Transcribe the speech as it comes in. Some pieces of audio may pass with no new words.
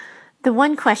The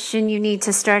one question you need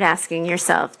to start asking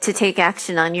yourself to take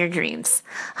action on your dreams.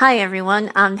 Hi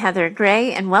everyone, I'm Heather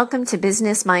Gray and welcome to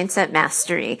Business Mindset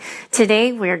Mastery.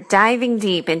 Today we're diving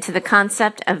deep into the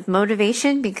concept of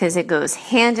motivation because it goes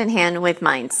hand in hand with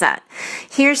mindset.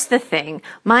 Here's the thing,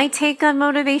 my take on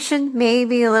motivation may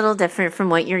be a little different from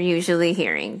what you're usually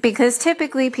hearing because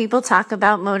typically people talk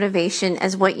about motivation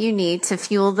as what you need to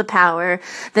fuel the power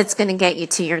that's going to get you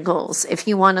to your goals. If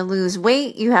you want to lose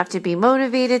weight, you have to be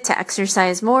motivated to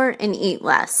exercise more and eat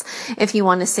less. If you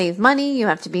want to save money, you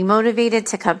have to be motivated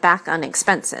to cut back on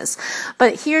expenses.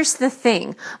 But here's the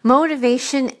thing,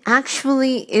 motivation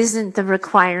actually isn't the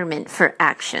requirement for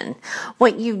action.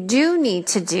 What you do need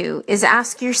to do is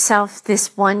ask yourself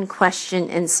this one question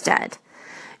instead.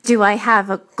 Do I have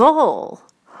a goal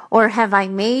or have I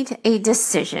made a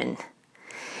decision?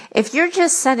 If you're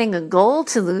just setting a goal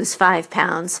to lose 5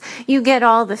 pounds, you get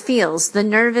all the feels, the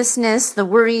nervousness, the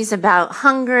worries about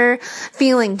hunger,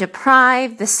 feeling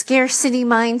deprived, the scarcity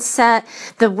mindset,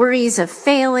 the worries of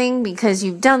failing because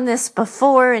you've done this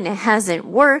before and it hasn't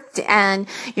worked and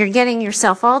you're getting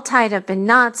yourself all tied up in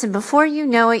knots and before you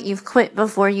know it, you've quit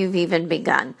before you've even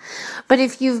begun. But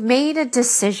if you've made a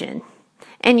decision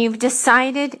and you've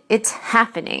decided it's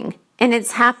happening and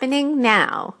it's happening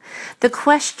now, the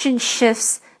question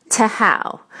shifts to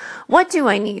how. What do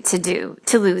I need to do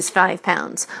to lose 5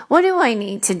 pounds? What do I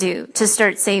need to do to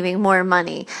start saving more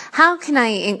money? How can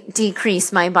I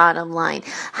decrease my bottom line?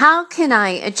 How can I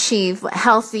achieve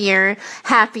healthier,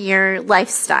 happier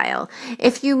lifestyle?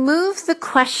 If you move the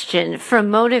question from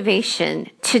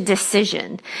motivation to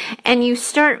decision and you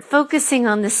start focusing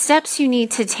on the steps you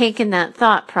need to take in that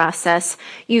thought process,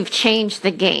 you've changed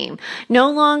the game.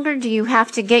 No longer do you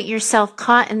have to get yourself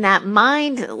caught in that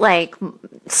mind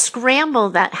scramble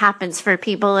that happens for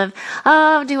people of,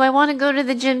 oh, do I want to go to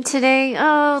the gym today?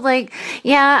 Oh,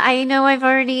 yeah, I know I've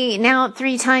already eaten out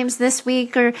 3 times this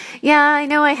week, or yeah, I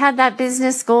know I had that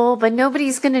business goal, but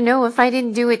nobody's going to know if I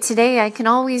didn't do it today. I can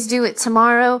always do it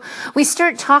tomorrow. We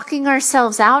start talking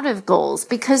ourselves out of goals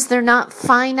because they're not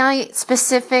finite,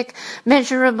 specific,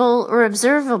 measurable, or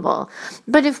observable.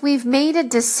 But if we've made a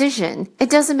decision, it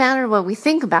doesn't matter what we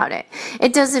think about it.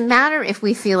 It doesn't matter if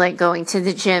we feel like going to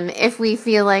the gym, if we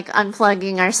feel like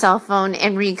unplugging our cell phone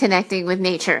and reconnecting with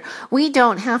nature. We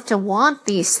don't have to want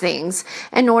these things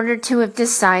in order to have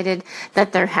decided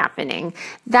that they're happening.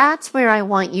 That's where I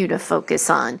want you to focus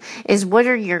on, is what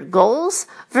are your goals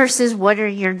versus what are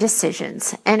your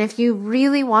decisions. And if you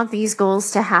really want these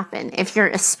goals to happen, if you're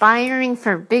aspiring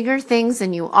for bigger things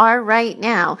than you are right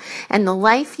now, and the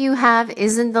life you have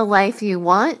isn't the life you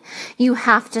want, you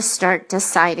have to start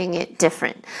deciding it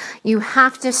different. You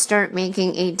have to start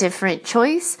making a different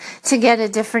choice to get a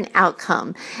different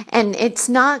outcome. And it's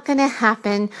not going to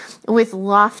happen with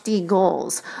lofty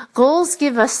goals. Goals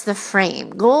give us the frame.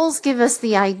 Goals give us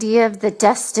the idea of the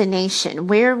destination,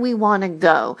 where we want to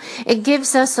go. It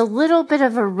gives us a little bit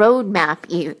of a roadmap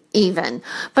even.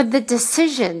 But the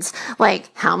decisions, like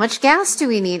how much gas do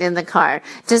we need in the car?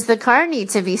 Does the car need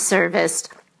to be serviced?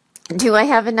 Do I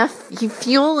have enough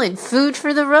fuel and food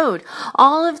for the road?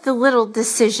 All of the little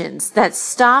decisions that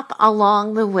stop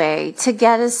along the way to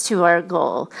get us to our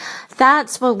goal.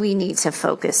 That's what we need to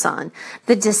focus on.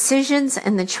 The decisions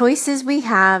and the choices we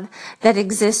have that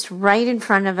exist right in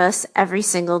front of us every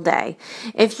single day.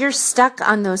 If you're stuck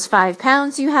on those 5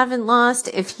 pounds you haven't lost,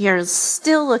 if you're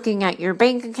still looking at your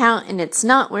bank account and it's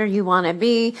not where you want to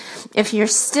be, if you're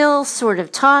still sort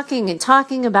of talking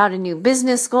about a new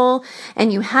business goal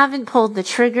and you haven't pulled the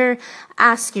trigger,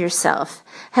 ask yourself,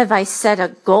 have I set a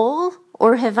goal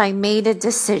or have I made a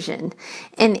decision?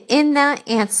 And in that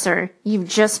answer, you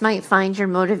just might find your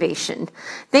motivation.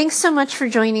 Thanks so much for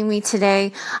joining me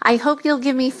today. I hope you'll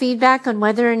give me feedback on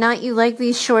whether or not you like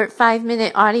these short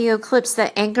 5-minute audio clips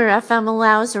that Anchor FM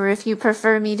allows, or if you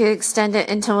prefer me to extend it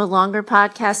into a longer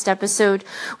podcast episode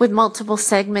with multiple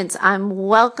segments. I'm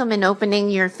welcome in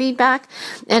opening your feedback,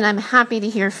 and I'm happy to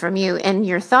hear from you and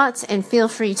your thoughts, and feel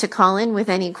free to call in with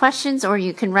any questions, or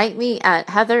you can write me at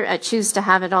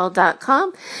heather@choosetohaveitall.com.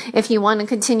 If you want to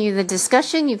continue the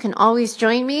discussion, you can always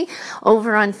join me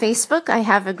over on Facebook. I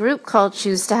have a group called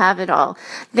Choose to Have It All.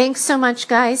 Thanks so much,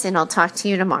 guys, and I'll talk to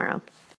you tomorrow.